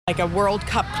like a World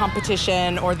Cup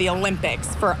competition or the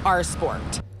Olympics for our sport.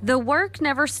 The work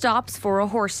never stops for a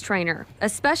horse trainer,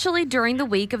 especially during the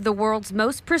week of the world's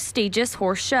most prestigious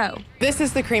horse show. This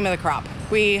is the cream of the crop.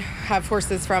 We have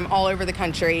horses from all over the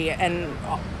country and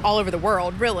all over the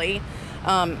world, really,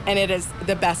 and it is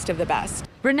the best of the best.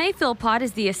 Renee Philpott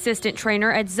is the assistant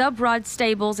trainer at Zubrod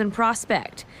Stables in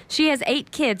Prospect. She has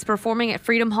 8 kids performing at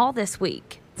Freedom Hall this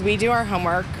week. We do our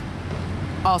homework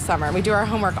all summer. We do our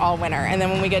homework all winter, and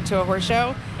then when we get to a horse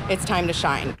show, it's time to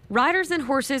shine. Riders and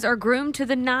horses are groomed to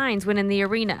the nines when in the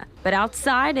arena, but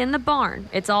outside in the barn,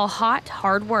 it's all hot,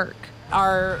 hard work.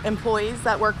 Our employees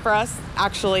that work for us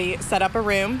actually set up a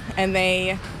room, and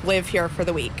they live here for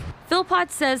the week. Philpott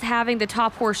says having the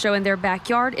top horse show in their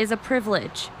backyard is a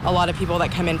privilege. A lot of people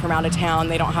that come in from out of town,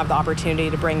 they don't have the opportunity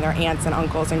to bring their aunts and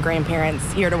uncles and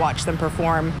grandparents here to watch them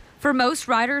perform. For most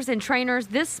riders and trainers,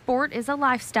 this sport is a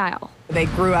lifestyle. They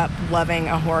grew up loving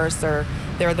a horse, or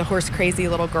they're the horse crazy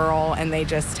little girl, and they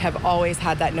just have always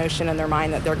had that notion in their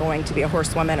mind that they're going to be a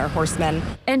horsewoman or horseman.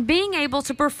 And being able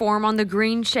to perform on the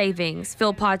green shavings,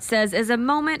 Philpott says, is a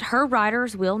moment her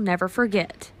riders will never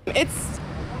forget. It's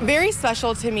very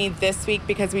special to me this week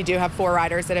because we do have 4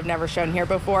 riders that have never shown here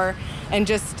before, and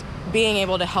just being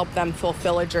able to help them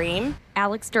fulfill a dream.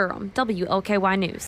 Alex Durham, WLKY News.